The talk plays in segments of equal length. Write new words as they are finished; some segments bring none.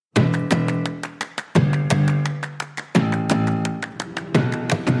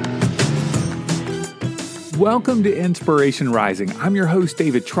Welcome to Inspiration Rising. I'm your host,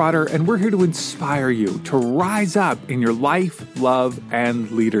 David Trotter, and we're here to inspire you to rise up in your life, love,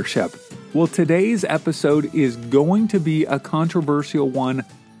 and leadership. Well, today's episode is going to be a controversial one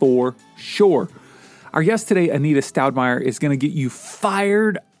for sure. Our guest today, Anita Stoudemire, is going to get you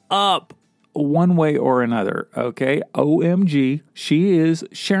fired up one way or another, okay? OMG, she is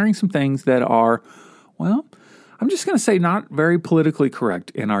sharing some things that are, well, I'm just going to say not very politically correct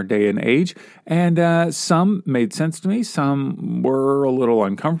in our day and age. And some made sense to me. Some were a little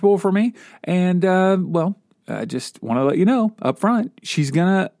uncomfortable for me. And, I just want to let you know up front, she's going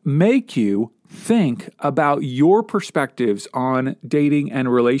to make you think about your perspectives on dating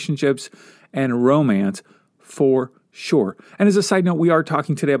and relationships and romance for sure. And as a side note, we are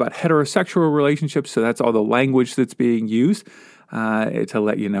talking today about heterosexual relationships. So that's all the language that's being used. To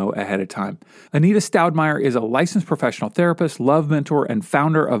let you know ahead of time. Anita Stoudemire is a licensed professional therapist, love mentor, and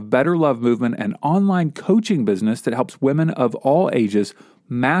founder of Better Love Movement, an online coaching business that helps women of all ages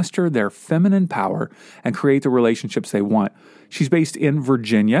master their feminine power and create the relationships they want. She's based in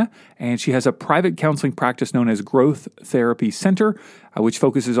Virginia, and she has a private counseling practice known as Growth Therapy Center, which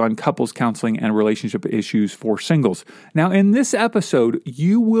focuses on couples counseling and relationship issues for singles. Now, in this episode,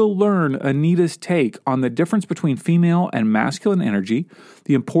 you will learn Anita's take on the difference between female and masculine energy,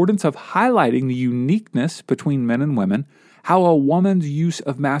 the importance of highlighting the uniqueness between men and women, how a woman's use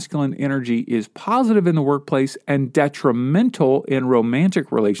of masculine energy is positive in the workplace and detrimental in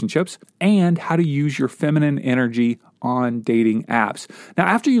romantic relationships, and how to use your feminine energy on dating apps. Now,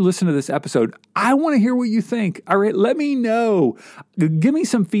 after you listen to this episode, I want to hear what you think. All right, let me know. Give me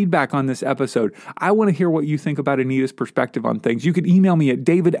some feedback on this episode. I want to hear what you think about Anita's perspective on things. You can email me at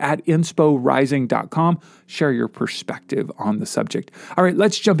david@insporising.com. Share your perspective on the subject. All right,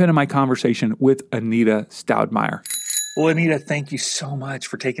 let's jump into my conversation with Anita Stoudemire. Well, Anita, thank you so much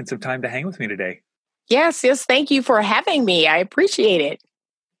for taking some time to hang with me today. Yes. Thank you for having me. I appreciate it.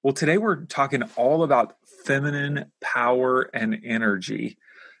 Well, today we're talking all about feminine power and energy.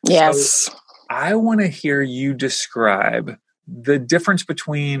 Yes. So I want to hear you describe the difference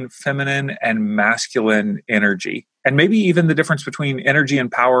between feminine and masculine energy, and maybe even the difference between energy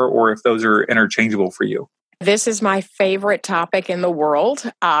and power, or if those are interchangeable for you. This is my favorite topic in the world.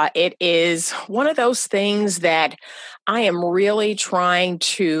 It is one of those things that I am really trying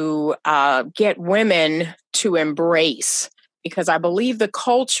to get women to embrace, because I believe the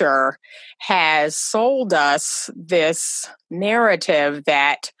culture has sold us this narrative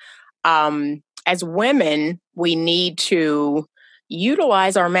that as women, we need to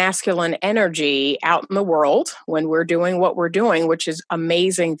utilize our masculine energy out in the world when we're doing what we're doing, which is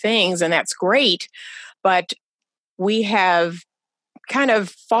amazing things, and that's great. But we have kind of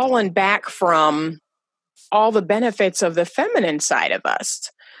fallen back from all the benefits of the feminine side of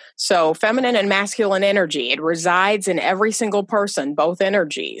us. So feminine and masculine energy, it resides in every single person, both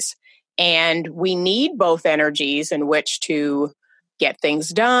energies. And we need both energies in which to get things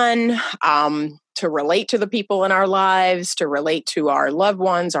done, to relate to the people in our lives, to relate to our loved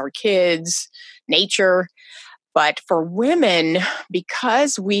ones, our kids, nature. But for women,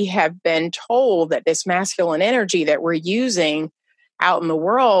 because we have been told that this masculine energy that we're using out in the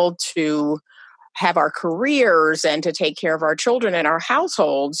world to have our careers and to take care of our children and our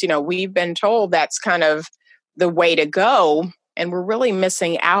households, we've been told that's kind of the way to go. And we're really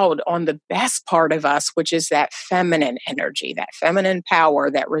missing out on the best part of us, which is that feminine energy, that feminine power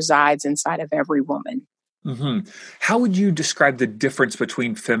that resides inside of every woman. Mm-hmm. How would you describe the difference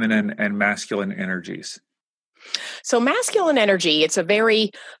between feminine and masculine energies? So masculine energy, it's a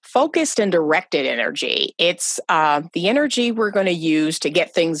very focused and directed energy. It's the energy we're going to use to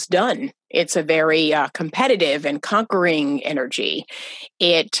get things done. It's a very competitive and conquering energy.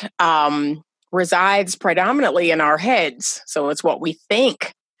 It resides predominantly in our heads. So it's what we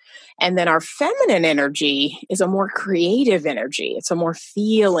think. And then our feminine energy is a more creative energy. It's a more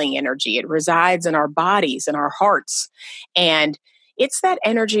feeling energy. It resides in our bodies and our hearts. And it's that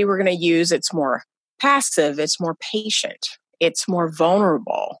energy we're going to use. It's more passive, it's more patient, it's more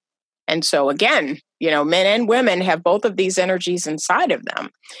vulnerable. And so again, men and women have both of these energies inside of them.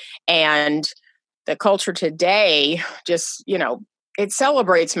 And the culture today just, it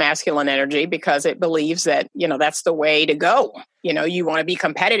celebrates masculine energy because it believes that, that's the way to go. You want to be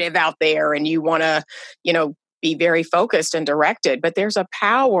competitive out there and you want to, be very focused and directed, but there's a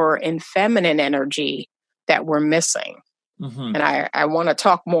power in feminine energy that we're missing. Mm-hmm. And I want to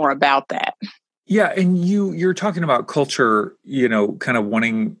talk more about that. Yeah, and you're talking about culture, kind of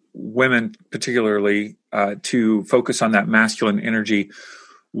wanting women particularly to focus on that masculine energy.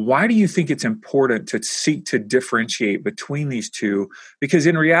 Why do you think it's important to seek to differentiate between these two? Because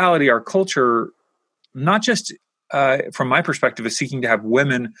in reality, our culture not just from my perspective, is seeking to have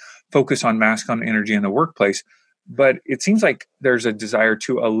women focus on masculine energy in the workplace, but it seems like there's a desire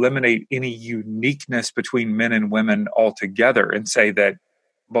to eliminate any uniqueness between men and women altogether and say that,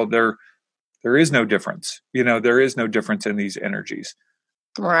 well, there is no difference. There is no difference in these energies.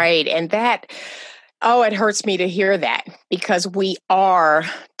 Right. And that, oh, it hurts me to hear that because we are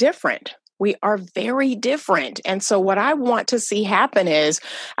different. We are very different. And so what I want to see happen is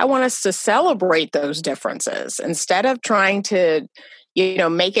I want us to celebrate those differences instead of trying to,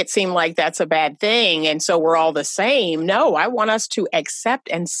 make it seem like that's a bad thing. And so we're all the same. No, I want us to accept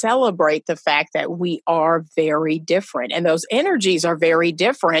and celebrate the fact that we are very different and those energies are very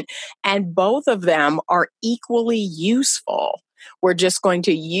different. And both of them are equally useful. We're just going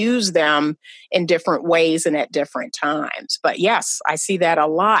to use them in different ways and at different times. But yes, I see that a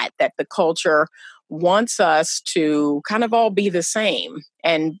lot, that the culture wants us to kind of all be the same.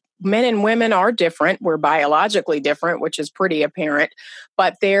 And men and women are different. We're biologically different, which is pretty apparent.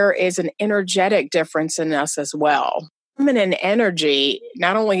 But there is an energetic difference in us as well. Feminine energy,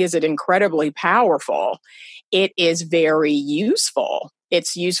 not only is it incredibly powerful, it is very useful.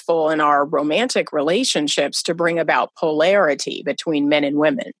 It's useful in our romantic relationships to bring about polarity between men and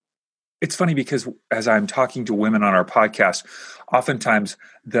women. It's funny because as I'm talking to women on our podcast, oftentimes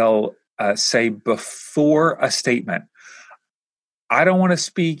they'll say before a statement, I don't want to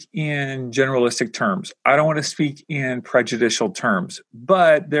speak in generalistic terms. I don't want to speak in prejudicial terms,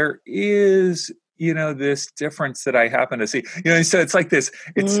 but there is, this difference that I happen to see, so it's like this,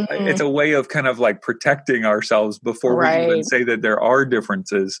 it's a way of kind of like protecting ourselves before we even say that there are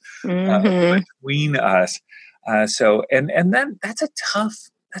differences between us. And then that's a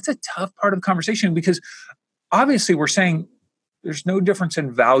tough part of the conversation because obviously we're saying there's no difference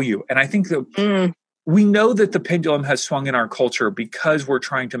in value. And I think that we know that the pendulum has swung in our culture because we're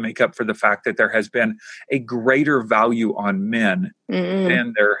trying to make up for the fact that there has been a greater value on men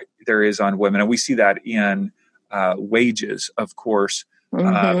than there is on women. And we see that in wages, of course,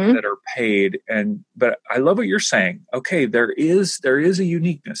 that are paid. But I love what you're saying. Okay, there is a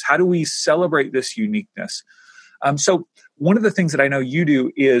uniqueness. How do we celebrate this uniqueness? So one of the things that I know you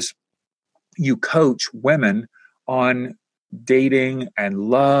do is you coach women on dating and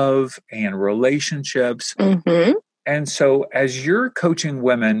love and relationships. And so as you're coaching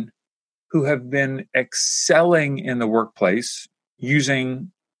women who have been excelling in the workplace,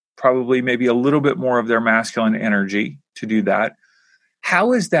 using probably maybe a little bit more of their masculine energy to do that,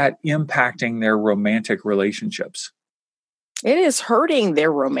 how is that impacting their romantic relationships? It is hurting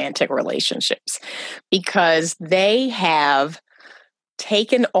their romantic relationships because they have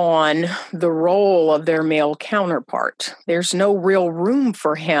taken on the role of their male counterpart. There's no real room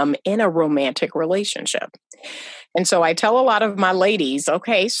for him in a romantic relationship. And so I tell a lot of my ladies,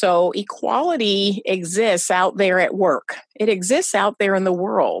 okay, so equality exists out there at work. It exists out there in the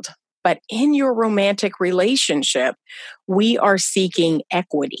world. But in your romantic relationship, we are seeking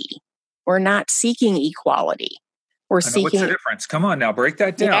equity. We're not seeking equality. We're seeking. What's the difference? Come on now, break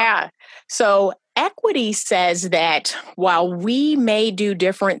that down. Yeah. So equity says that while we may do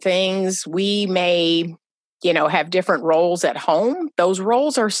different things, we may, have different roles at home, those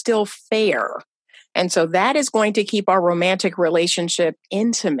roles are still fair. And so that is going to keep our romantic relationship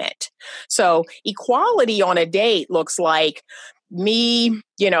intimate. So equality on a date looks like me,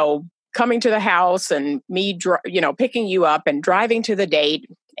 coming to the house and me, picking you up and driving to the date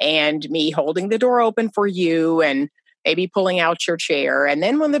and me holding the door open for you and maybe pulling out your chair. And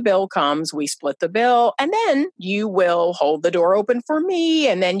then when the bill comes, we split the bill. And then you will hold the door open for me.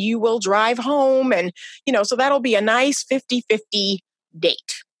 And then you will drive home. And, so that'll be a nice 50-50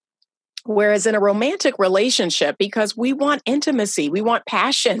 date. Whereas in a romantic relationship, because we want intimacy, we want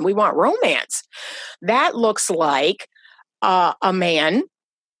passion, we want romance, that looks like a man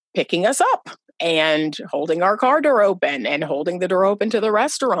picking us up and holding our car door open and holding the door open to the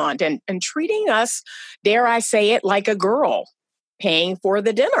restaurant and treating us, dare I say it, like a girl, paying for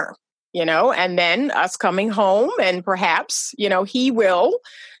the dinner, and then us coming home and perhaps, he will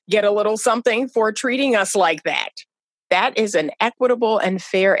get a little something for treating us like that. That is an equitable and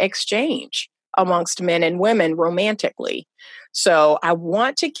fair exchange amongst men and women romantically. So I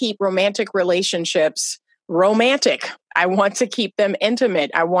want to keep romantic relationships romantic. I want to keep them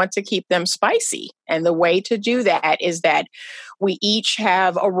intimate. I want to keep them spicy. And the way to do that is that we each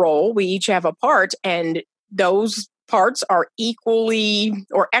have a role, we each have a part, and those parts are equally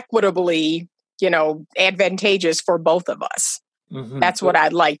or equitably, advantageous for both of us. That's what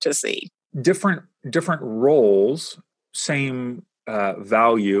I'd like to see. Different roles, same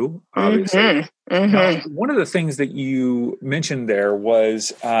value, obviously. Now, one of the things that you mentioned there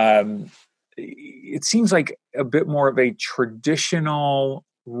was it seems like a bit more of a traditional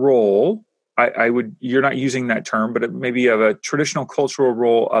role. You're not using that term, but it maybe of a traditional cultural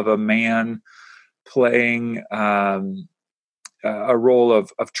role of a man playing a role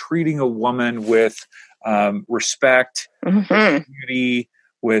of treating a woman with respect, with beauty,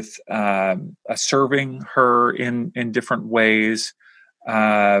 with serving her in different ways.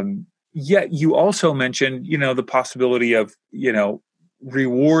 Yet you also mentioned, the possibility of,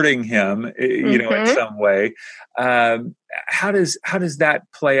 rewarding him, in some way. How does that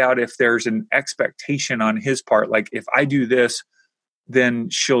play out if there's an expectation on his part? Like, if I do this, then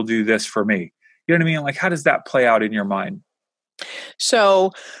she'll do this for me. You know what I mean? Like, how does that play out in your mind?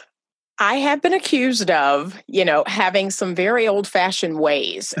 So I have been accused of, having some very old-fashioned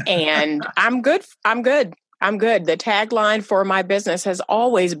ways, and I'm good. The tagline for my business has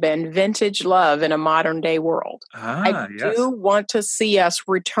always been vintage love in a modern day world. I do want to see us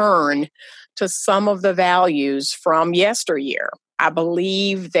return to some of the values from yesteryear. I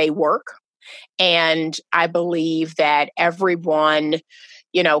believe they work. And I believe that everyone,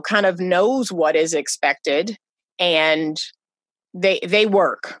 kind of knows what is expected, and they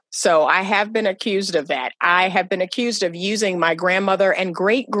work. So I have been accused of that. I have been accused of using my grandmother and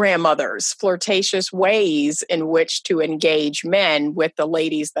great-grandmother's flirtatious ways in which to engage men with the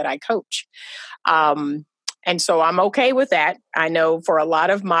ladies that I coach. And so I'm okay with that. I know for a lot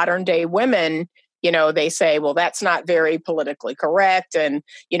of modern day women, they say, well, that's not very politically correct. And,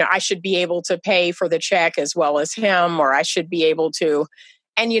 I should be able to pay for the check as well as him, or I should be able to.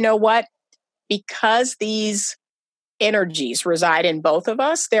 And you know what? Because these energies reside in both of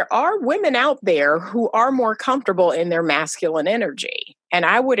us, there are women out there who are more comfortable in their masculine energy. And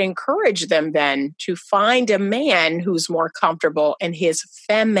I would encourage them then to find a man who's more comfortable in his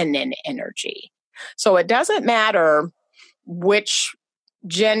feminine energy. So it doesn't matter which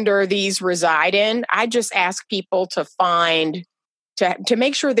gender these reside in. I just ask people to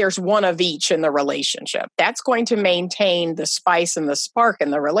make sure there's one of each in the relationship. That's going to maintain the spice and the spark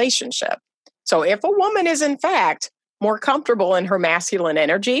in the relationship. So if a woman is in fact more comfortable in her masculine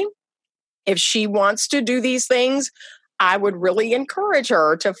energy, if she wants to do these things, I would really encourage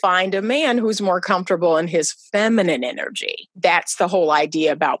her to find a man who's more comfortable in his feminine energy. That's the whole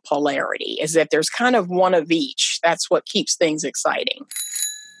idea about polarity, is that there's kind of one of each. That's what keeps things exciting.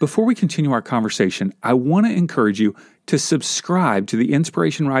 Before we continue our conversation, I want to encourage you to subscribe to the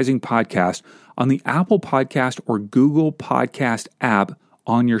Inspiration Rising podcast on the Apple Podcast or Google Podcast app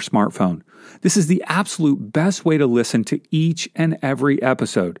on your smartphone. This is the absolute best way to listen to each and every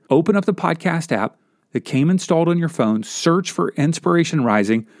episode. Open up the podcast app that came installed on your phone, search for Inspiration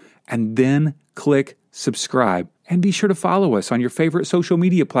Rising, and then click subscribe. And be sure to follow us on your favorite social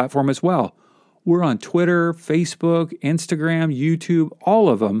media platform as well. We're on Twitter, Facebook, Instagram, YouTube, all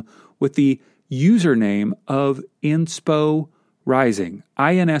of them with the username of Inspo Rising,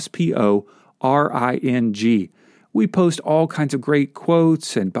 INSPORING. We post all kinds of great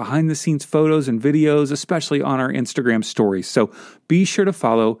quotes and behind-the-scenes photos and videos, especially on our Instagram stories. So be sure to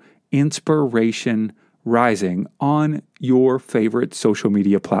follow Inspiration Rising on your favorite social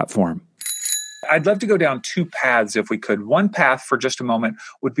media platform. I'd love to go down two paths if we could. One path for just a moment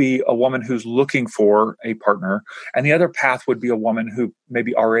would be a woman who's looking for a partner, and the other path would be a woman who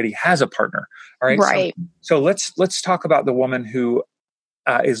maybe already has a partner. All right. Right. So let's talk about the woman who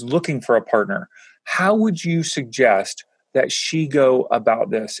is looking for a partner. How would you suggest that she go about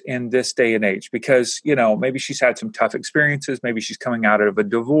this in this day and age? Because, maybe she's had some tough experiences. Maybe she's coming out of a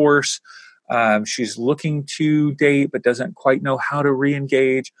divorce. She's looking to date, but doesn't quite know how to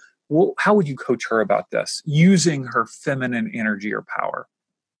re-engage. Well, how would you coach her about this using her feminine energy or power?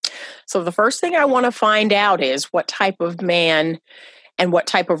 So the first thing I want to find out is what type of man and what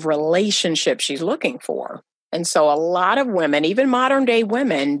type of relationship she's looking for. And so a lot of women, even modern day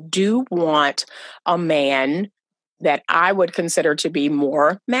women, do want a man that I would consider to be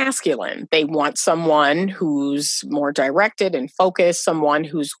more masculine. They want someone who's more directed and focused, someone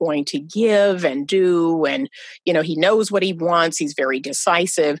who's going to give and do, and, he knows what he wants. He's very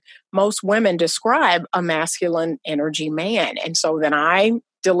decisive. Most women describe a masculine energy man. And so then I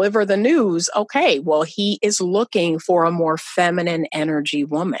deliver the news, okay, well, he is looking for a more feminine energy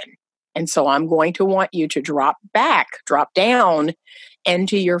woman. And so I'm going to want you to drop down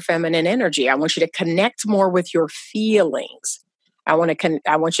into your feminine energy. I want you to connect more with your feelings. I want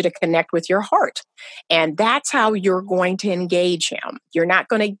you to connect with your heart. And that's how you're going to engage him. You're not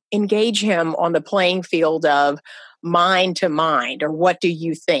going to engage him on the playing field of mind to mind or what do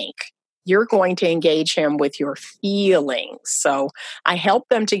you think. You're going to engage him with your feelings. So I help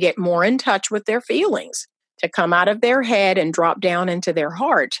them to get more in touch with their feelings, to come out of their head and drop down into their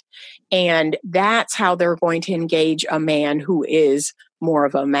heart. And that's how they're going to engage a man who is more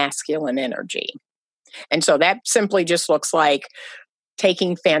of a masculine energy. And so that simply just looks like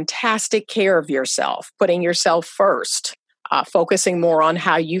taking fantastic care of yourself, putting yourself first, focusing more on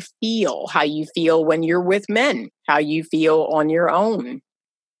how you feel when you're with men, how you feel on your own.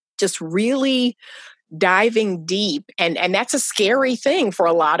 Just really diving deep. And that's a scary thing for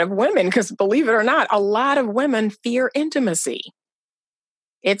a lot of women, because believe it or not, a lot of women fear intimacy.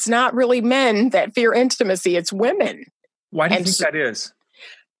 It's not really men that fear intimacy, it's women. Why do you think that is?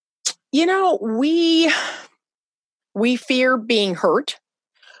 You know, we fear being hurt.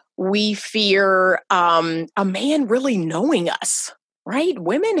 We fear a man really knowing us, right?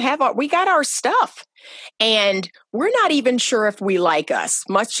 Women we got our stuff, and we're not even sure if we like us,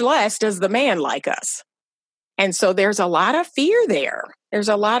 much less does the man like us. And so there's a lot of fear there. There's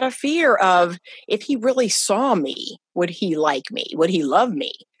a lot of fear of, if he really saw me, would he like me? Would he love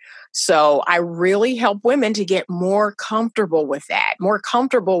me? So I really help women to get more comfortable with that, more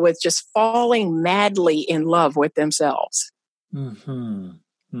comfortable with just falling madly in love with themselves. Mm-hmm.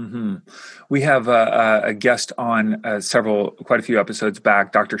 Mm-hmm. We have a guest on quite a few episodes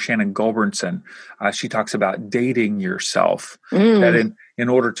back, Dr. Shannon Goldbernson. She talks about dating yourself. That in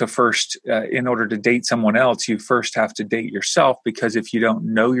order to date someone else, you first have to date yourself, because if you don't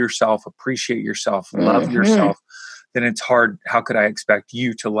know yourself, appreciate yourself, love yourself, then it's hard. How could I expect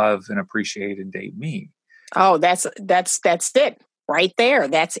you to love and appreciate and date me? Oh, that's it. Right there.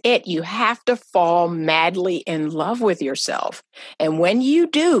 That's it. You have to fall madly in love with yourself. And when you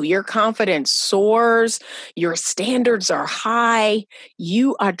do, your confidence soars, your standards are high,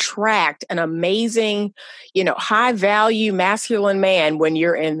 you attract an amazing, high value masculine man when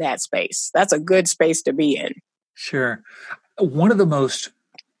you're in that space. That's a good space to be in. Sure. One of the most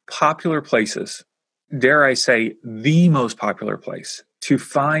popular places, dare I say, the most popular place to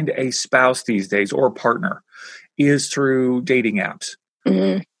find a spouse these days, or a partner, is through dating apps.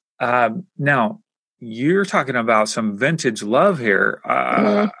 Mm-hmm. Now, you're talking about some vintage love here.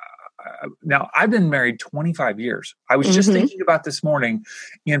 Now, I've been married 25 years. I was just thinking about this morning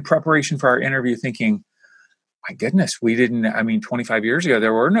in preparation for our interview, thinking, my goodness, 25 years ago,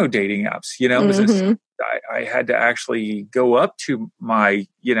 there were no dating apps. It was I had to actually go up to my,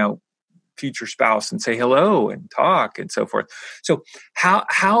 future spouse and say hello and talk and so forth. So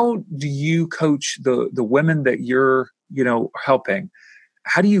how do you coach the women that you're, helping?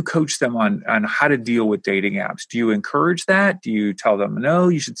 How do you coach them on how to deal with dating apps? Do you encourage that? Do you tell them, no,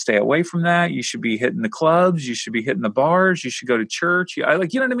 you should stay away from that? You should be hitting the clubs. You should be hitting the bars. You should go to church. You know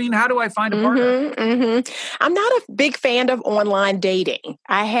what I mean? How do I find a partner? I'm not a big fan of online dating.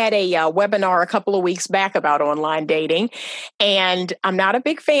 I had a webinar a couple of weeks back about online dating, and I'm not a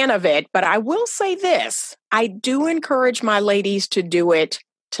big fan of it, but I will say this. I do encourage my ladies to do it,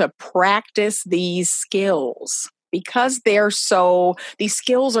 to practice these skills, because these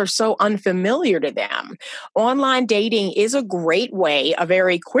skills are so unfamiliar to them. Online dating is a great way, a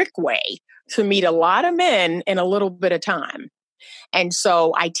very quick way to meet a lot of men in a little bit of time. And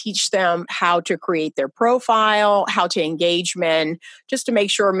so I teach them how to create their profile, how to engage men, just to make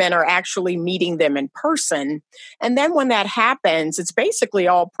sure men are actually meeting them in person. And then when that happens, it's basically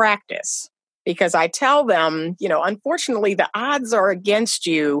all practice. Because I tell them, unfortunately, the odds are against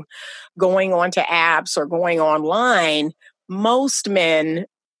you going onto apps or going online. Most men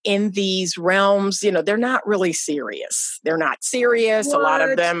in these realms, they're not really serious. They're not serious. What? A lot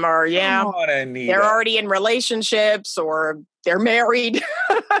of them are, they're already in relationships or they're married.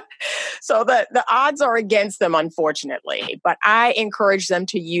 So the odds are against them, unfortunately. But I encourage them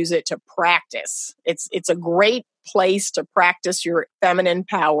to use it to practice. It's a great place to practice your feminine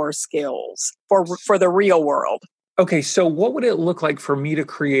power skills for the real world. Okay, so what would it look like for me to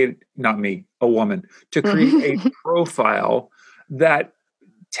create, not me, a woman, to create a profile that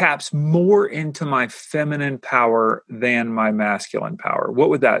taps more into my feminine power than my masculine power? What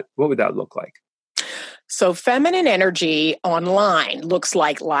would that look like? So feminine energy online looks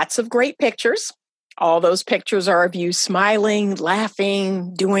like lots of great pictures. All those pictures are of you smiling,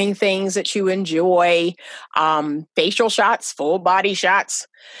 laughing, doing things that you enjoy, facial shots, full body shots.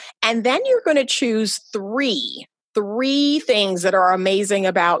 And then you're going to choose three things that are amazing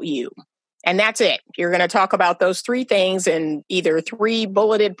about you. And that's it. You're going to talk about those three things in either 3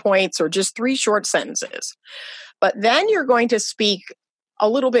 bulleted points or just 3 short sentences. But then you're going to speak a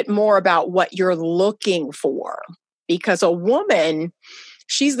little bit more about what you're looking for. Because a woman,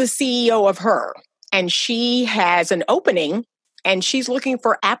 she's the CEO of her, and she has an opening and she's looking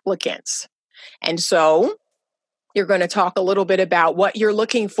for applicants. And so You're going to talk a little bit about what you're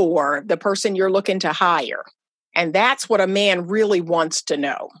looking for, the person you're looking to hire. And that's what a man really wants to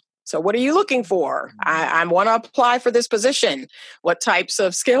know. So what are you looking for? I want to apply for this position. What types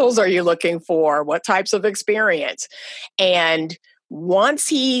of skills are you looking for? What types of experience? And once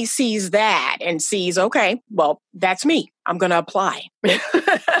he sees that and sees, okay, well, that's me. I'm going to apply.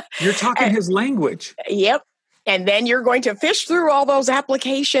 You're talking his language. Yep. And then you're going to fish through all those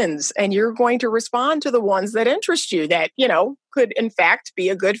applications and you're going to respond to the ones that interest you that, could in fact be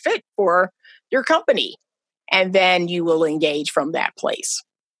a good fit for your company. And then you will engage from that place.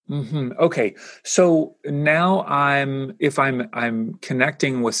 Mm-hmm. Okay. So now I'm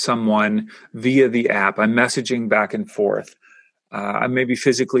connecting with someone via the app, I'm messaging back and forth. I'm maybe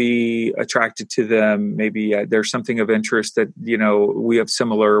physically attracted to them. Maybe there's something of interest that, we have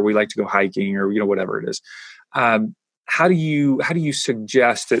similar, we like to go hiking or, whatever it is. How do you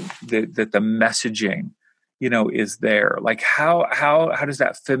suggest that the messaging, is there? Like how does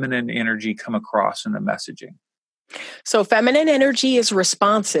that feminine energy come across in the messaging? So feminine energy is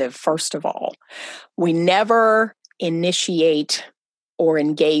responsive, first of all. We never initiate or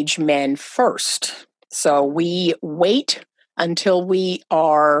engage men first. So we wait until we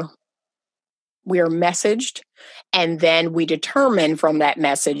are messaged, and then we determine from that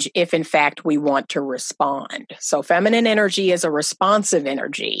message if in fact we want to respond. So feminine energy is a responsive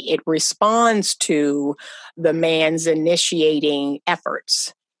energy. It responds to the man's initiating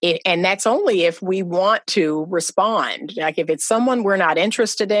efforts. And that's only if we want to respond. Like if it's someone we're not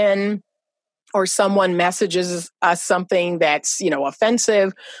interested in, or someone messages us something that's,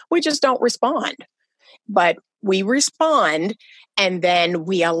 offensive, we just don't respond. But we respond, and then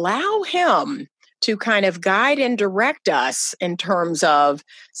we allow him to kind of guide and direct us in terms of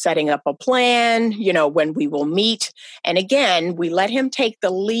setting up a plan, when we will meet. And again, we let him take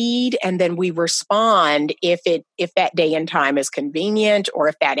the lead, and then we respond if that day and time is convenient, or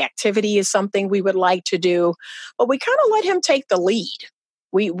if that activity is something we would like to do. But we kind of let him take the lead.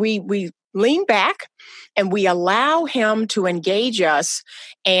 We lean back and we allow him to engage us,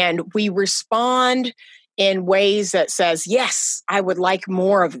 and we respond in ways that says, yes, I would like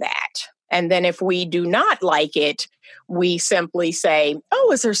more of that. And then if we do not like it, we simply say,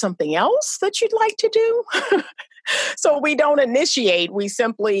 oh, is there something else that you'd like to do? So we don't initiate, we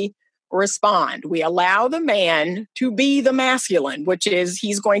simply respond. We allow the man to be the masculine, which is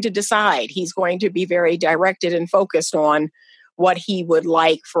he's going to decide. He's going to be very directed and focused on what he would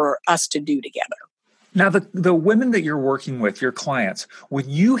like for us to do together. Now, the women that you're working with, your clients, when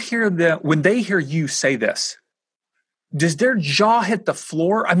they hear you say this, does their jaw hit the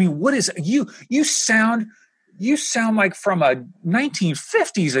floor? I mean, what is you sound like from a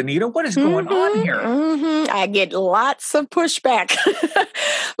 1950s, Anita. What is going on here? I get lots of pushback,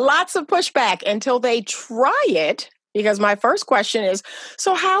 lots of pushback until they try it. Because my first question is,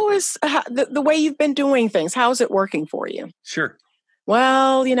 so how is the way you've been doing things? How is it working for you? Sure.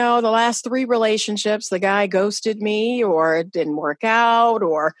 Well, the last 3 relationships, the guy ghosted me, or it didn't work out,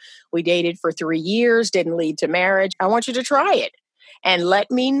 or we dated for 3 years, didn't lead to marriage. I want you to try it and let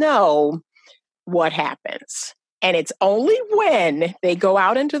me know what happens. And it's only when they go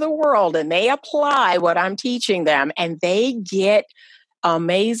out into the world and they apply what I'm teaching them and they get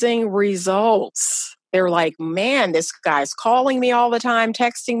amazing results. They're like, man, this guy's calling me all the time,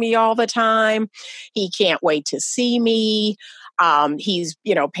 texting me all the time. He can't wait to see me. He's,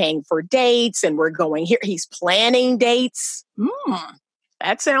 paying for dates, and we're going here. He's planning dates.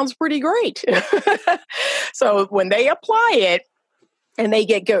 That sounds pretty great. So when they apply it and they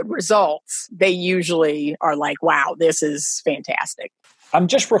get good results, they usually are like, wow, this is fantastic. I'm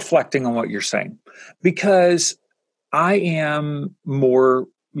just reflecting on what you're saying, because I am more,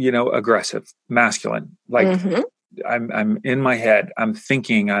 aggressive, masculine. Like I'm in my head. I'm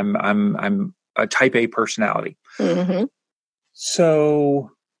thinking. I'm a type A personality. Mm-hmm. So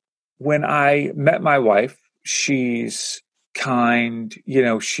when I met my wife, she's kind,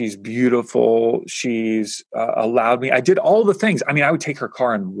 she's beautiful. She's allowed me. I did all the things. I mean, I would take her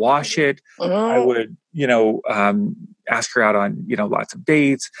car and wash it. I would, ask her out on, lots of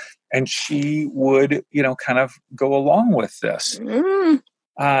dates, and she would, kind of go along with this.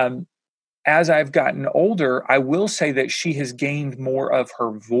 As I've gotten older, I will say that she has gained more of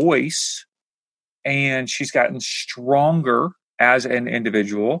her voice, and she's gotten stronger as an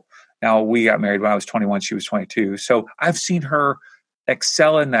individual. Now, we got married when I was 21, she was 22. So I've seen her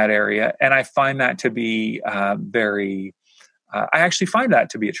excel in that area. And I find that to be I actually find that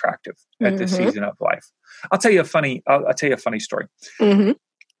to be attractive at this season of life. I'll tell you a funny story.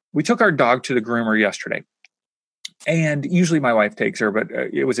 We took our dog to the groomer yesterday. And usually my wife takes her, but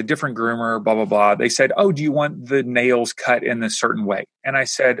it was a different groomer, blah, blah, blah. They said, oh, do you want the nails cut in a certain way? And I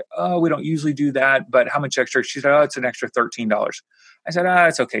said, oh, we don't usually do that, but how much extra? She said, oh, it's an extra $13. I said,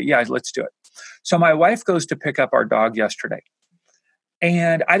 it's okay. Yeah, let's do it. So my wife goes to pick up our dog yesterday.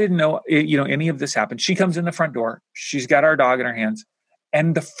 And I didn't know, any of this happened. She comes in the front door. She's got our dog in her hands.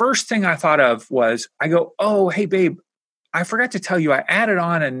 And the first thing I thought of was, I go, oh, hey, babe, I forgot to tell you, I added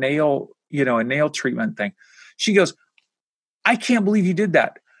on a nail treatment thing. She goes, I can't believe you did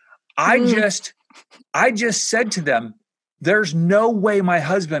that. I just said to them, there's no way my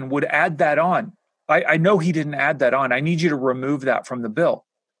husband would add that on. I know he didn't add that on. I need you to remove that from the bill.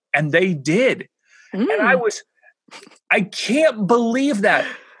 And they did. And I can't believe that.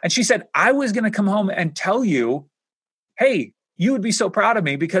 And she said, I was going to come home and tell you, hey, you would be so proud of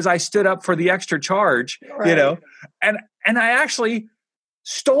me because I stood up for the extra charge, right. And I actually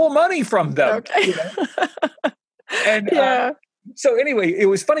stole money from them. Okay. And so anyway, it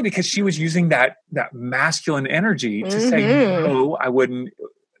was funny because she was using that masculine energy to say, no, I wouldn't.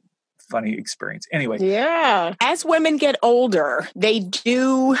 Funny experience. Anyway. Yeah. As women get older, they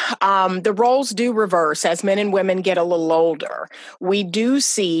do, the roles do reverse as men and women get a little older. We do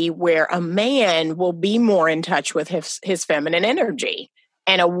see where a man will be more in touch with his feminine energy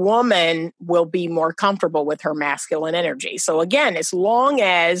and a woman will be more comfortable with her masculine energy. So again, as long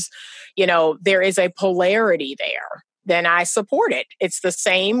as, there is a polarity there, then I support it. It's the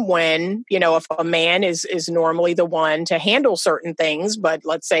same when, if a man is normally the one to handle certain things, but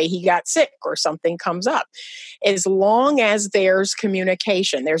let's say he got sick or something comes up. As long as there's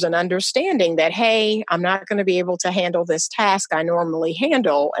communication, there's an understanding that, hey, I'm not going to be able to handle this task I normally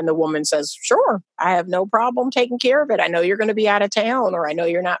handle. And the woman says, sure, I have no problem taking care of it. I know you're going to be out of town or I know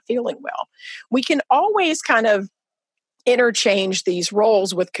you're not feeling well. We can always kind of interchange these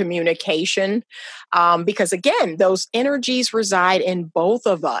roles with communication because again, those energies reside in both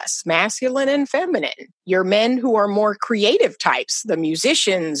of us, masculine and feminine. Your men who are more creative types, the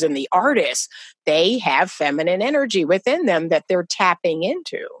musicians and the artists, they have feminine energy within them that they're tapping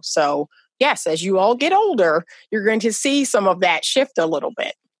into. So yes, as you all get older, you're going to see some of that shift a little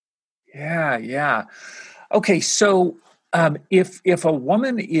bit. Yeah. Okay, so if a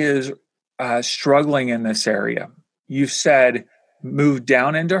woman is struggling in this area, you've said move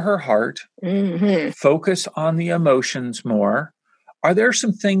down into her heart, focus on the emotions more. Are there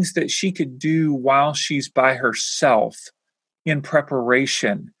some things that she could do while she's by herself in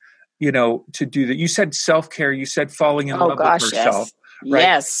preparation, to do that? You said self-care, you said falling in love with herself. Yes. Right?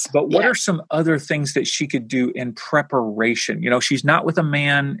 Yes. But what are some other things that she could do in preparation? She's not with a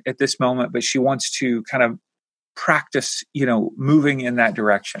man at this moment, but she wants to kind of practice, moving in that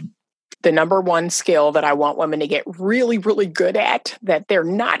direction. The number one skill that I want women to get really, really good at that they're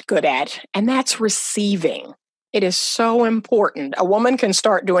not good at, and that's receiving. It is so important. A woman can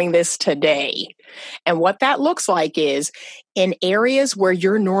start doing this today. And what that looks like is in areas where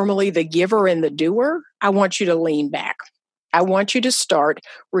you're normally the giver and the doer, I want you to lean back. I want you to start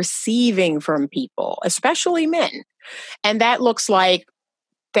receiving from people, especially men. And that looks like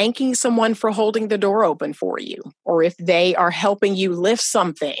thanking someone for holding the door open for you, or if they are helping you lift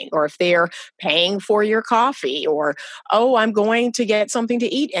something, or if they're paying for your coffee, or, oh, I'm going to get something to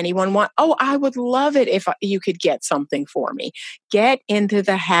eat. Anyone want? Oh, I would love it if you could get something for me. Get into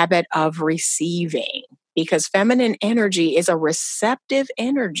the habit of receiving because feminine energy is a receptive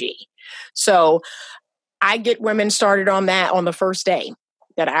energy. So I get women started on that on the first day.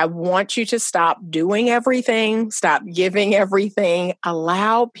 That I want you to stop doing everything, stop giving everything,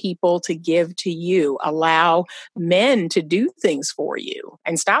 allow people to give to you, allow men to do things for you,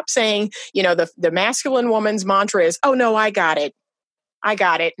 and stop saying, the masculine woman's mantra is, oh, no, I got it. I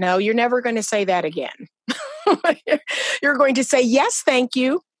got it. No, you're never going to say that again. You're going to say, yes, thank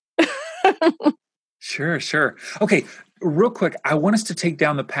you. Sure. Okay, real quick, I want us to take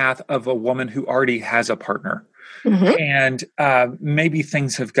down the path of a woman who already has a partner. And maybe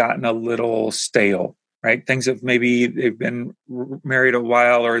things have gotten a little stale, right? They've been married a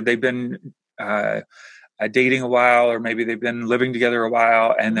while, or they've been dating a while, or maybe they've been living together a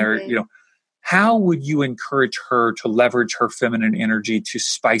while, and they're, how would you encourage her to leverage her feminine energy to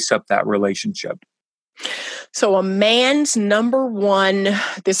spice up that relationship? So a man's number one,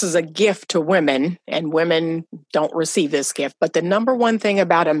 this is a gift to women, and women don't receive this gift, but the number one thing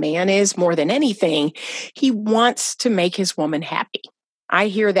about a man is, more than anything, he wants to make his woman happy. I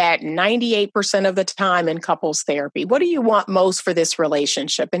hear that 98% of the time in couples therapy. What do you want most for this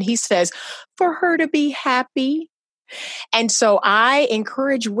relationship? And he says, for her to be happy. And so I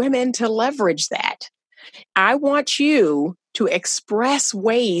encourage women to leverage that. I want you to express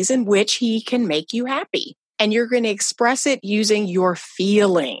ways in which he can make you happy. And you're going to express it using your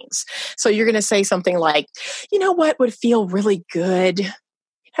feelings. So you're going to say something like, you know what would feel really good?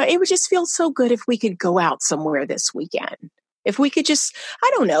 It would just feel so good if we could go out somewhere this weekend. If we could just,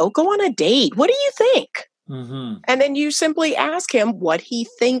 I don't know, go on a date. What do you think? Mm-hmm. And then you simply ask him what he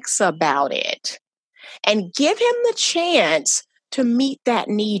thinks about it and give him the chance to meet that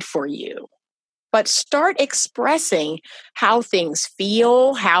need for you. But start expressing how things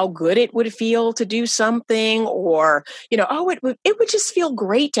feel, how good it would feel to do something, or, it would just feel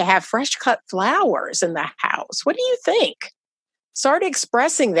great to have fresh cut flowers in the house. What do you think? Start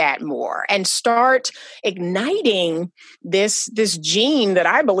expressing that more and start igniting this gene that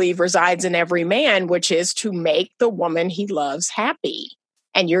I believe resides in every man, which is to make the woman he loves happy.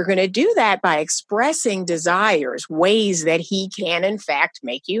 And you're going to do that by expressing desires, ways that he can, in fact,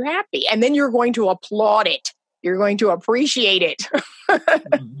 make you happy. And then you're going to applaud it. You're going to appreciate it.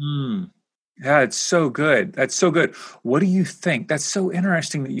 Mm-hmm. Yeah, it's so good. That's so good. What do you think? That's so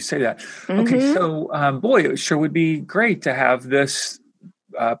interesting that you say that. Mm-hmm. Okay, so boy, it sure would be great to have this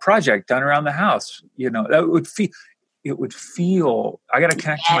project done around the house. That would feel. I got to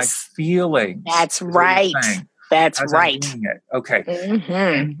connect to my feelings. That's right. That's right. I'm doing it. Okay. Mm-hmm.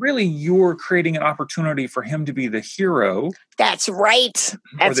 And really, you're creating an opportunity for him to be the hero. That's right.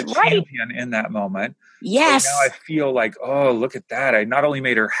 That's or the champion in that moment. Yes. So now I feel like, oh, look at that. I not only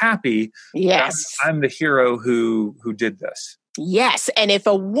made her happy, yes, I'm the hero who did this. Yes. And if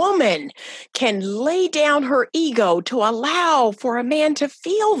a woman can lay down her ego to allow for a man to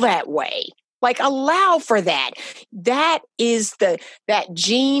feel that way, like allow for that. That is that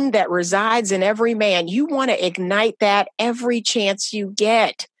gene that resides in every man. You want to ignite that every chance you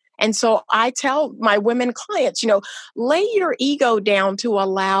get. And so I tell my women clients, lay your ego down to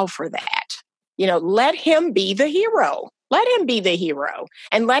allow for that. Let him be the hero. Let him be the hero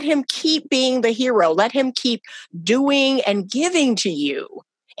and let him keep being the hero. Let him keep doing and giving to you.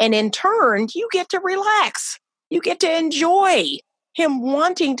 And in turn, you get to relax. You get to enjoy him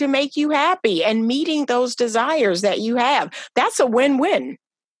wanting to make you happy and meeting those desires that you have. That's a win-win.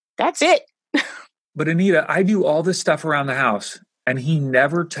 That's it. But Anita, I do all this stuff around the house and he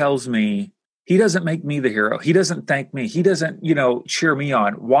never tells me, he doesn't make me the hero. He doesn't thank me. He doesn't, cheer me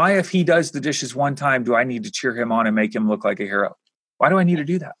on. Why, if he does the dishes one time, do I need to cheer him on and make him look like a hero? Why do I need to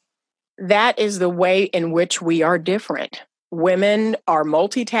do that? That is the way in which we are different. Women are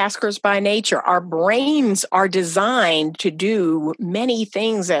multitaskers by nature. Our brains are designed to do many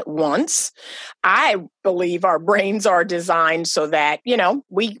things at once. I believe our brains are designed so that,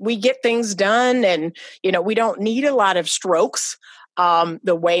 we get things done and, we don't need a lot of strokes.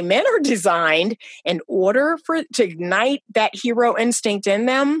 The way men are designed, in order to ignite that hero instinct in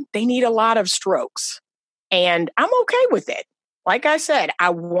them, they need a lot of strokes. And I'm okay with it. Like I said, I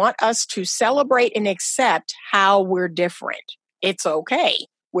want us to celebrate and accept how we're different. It's okay.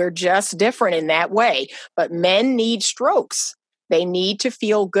 We're just different in that way. But men need strokes. They need to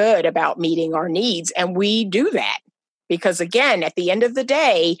feel good about meeting our needs. And we do that. Because again, at the end of the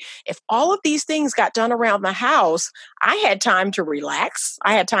day, if all of these things got done around the house, I had time to relax.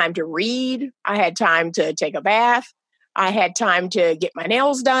 I had time to read. I had time to take a bath. I had time to get my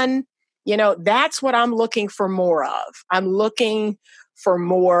nails done. That's what I'm looking for more of. I'm looking for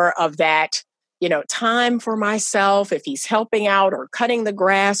more of that, time for myself. If he's helping out or cutting the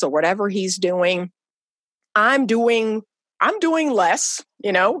grass or whatever he's doing, I'm doing less,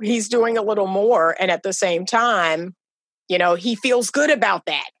 he's doing a little more. And at the same time, he feels good about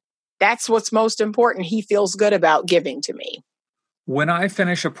that. That's what's most important. He feels good about giving to me. When I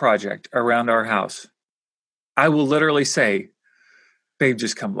finish a project around our house, I will literally say, babe,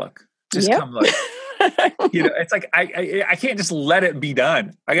 just come look. Just come look. It's like, I can't just let it be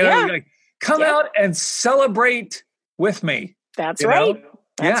done. I gotta come out and celebrate with me. That's right.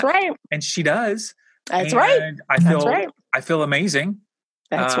 That's right. And she does. That's right. I feel amazing.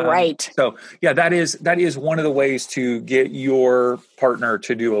 That's right. So that is one of the ways to get your partner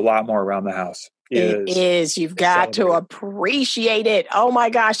to do a lot more around the house. It is. You've got to appreciate it. Oh my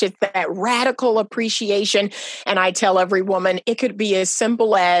gosh, it's that radical appreciation. And I tell every woman, it could be as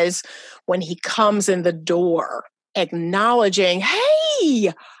simple as when he comes in the door, acknowledging,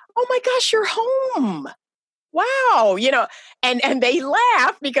 hey, oh my gosh, you're home. Wow. And they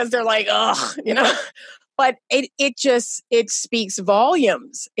laugh because they're like, oh, but it speaks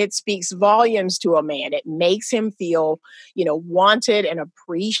volumes. It speaks volumes to a man. It makes him feel, wanted and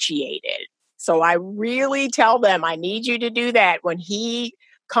appreciated. So I really tell them, I need you to do that. When he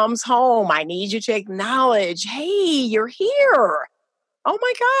comes home, I need you to acknowledge, hey, you're here. Oh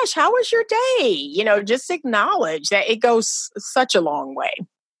my gosh, how was your day? Just acknowledge that. It goes such a long way.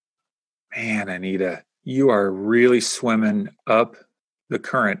 Man, Anita, You are really swimming up the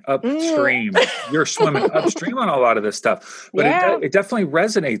current, upstream. You're swimming upstream on a lot of this stuff, but it definitely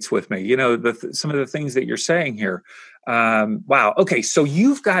resonates with me. You know, some of the things that you're saying here. Wow. Okay. So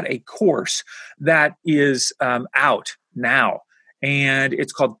you've got a course that is out now, and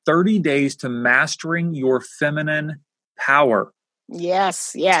it's called 30 Days to Mastering Your Feminine Power.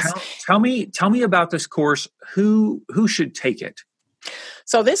 Yes. Tell me about this course. Who should take it?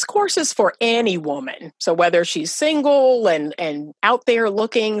 So this course is for any woman. So whether she's single and out there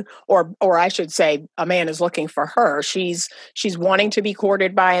looking, or I should say a man is looking for her, she's wanting to be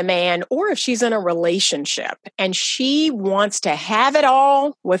courted by a man, or if she's in a relationship and she wants to have it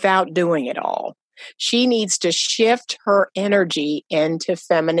all without doing it all. She needs to shift her energy into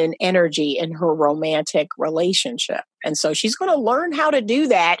feminine energy in her romantic relationship. And so she's going to learn how to do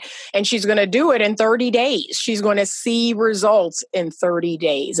that, and she's going to do it in 30 days. She's going to see results in 30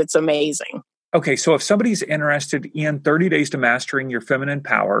 days. It's amazing. Okay, so if somebody's interested in 30 Days to Mastering Your Feminine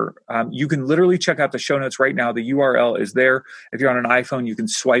Power, you can literally check out the show notes right now. The URL is there. If you're on an iPhone, you can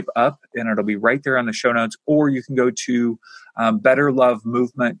swipe up, and it'll be right there on the show notes, or you can go to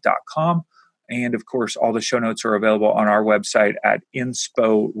betterlovemovement.com. And of course, all the show notes are available on our website at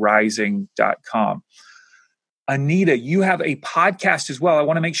insporising.com. Anita, you have a podcast as well. I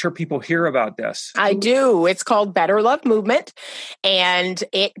want to make sure people hear about this. I do. It's called Better Love Movement, and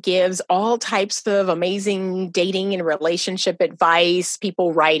it gives all types of amazing dating and relationship advice.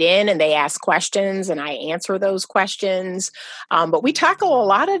 People write in and they ask questions, and I answer those questions. But we tackle a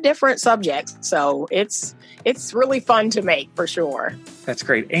lot of different subjects, so it's really fun to make, for sure. That's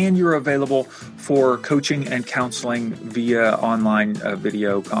great. And you're available for coaching and counseling via online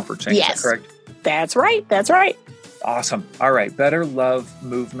video conferencing. Yes. Is that correct? That's right. Awesome. All right.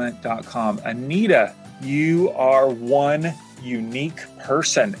 BetterLoveMovement.com. Anita, you are one unique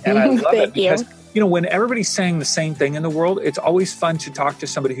person. And I love it because, when everybody's saying the same thing in the world, it's always fun to talk to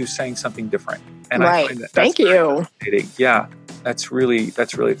somebody who's saying something different. And right. I find that's Thank you. Fascinating. Yeah. That's really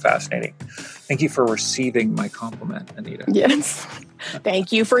fascinating. Thank you for receiving my compliment, Anita. Yes.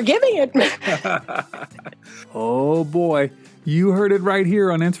 Thank you for giving it. Oh boy. You heard it right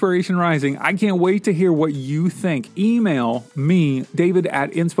here on Inspiration Rising. I can't wait to hear what you think. Email me,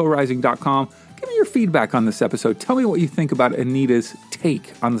 david@insporising.com. Give me your feedback on this episode. Tell me what you think about Anita's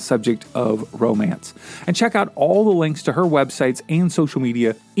take on the subject of romance. And check out all the links to her websites and social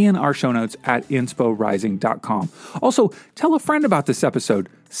media in our show notes at insporising.com. Also, tell a friend about this episode.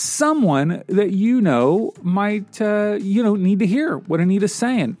 Someone that might, need to hear what Anita's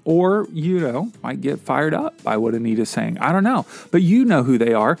saying, or, might get fired up by what Anita's saying. I don't know, but you know who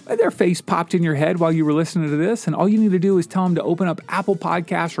they are. Their face popped in your head while you were listening to this, and all you need to do is tell them to open up Apple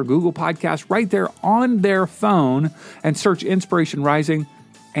Podcasts or Google Podcasts right there on their phone and search Inspiration Rising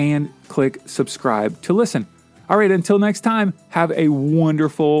and click subscribe to listen. All right, until next time, have a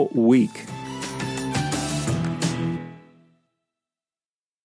wonderful week.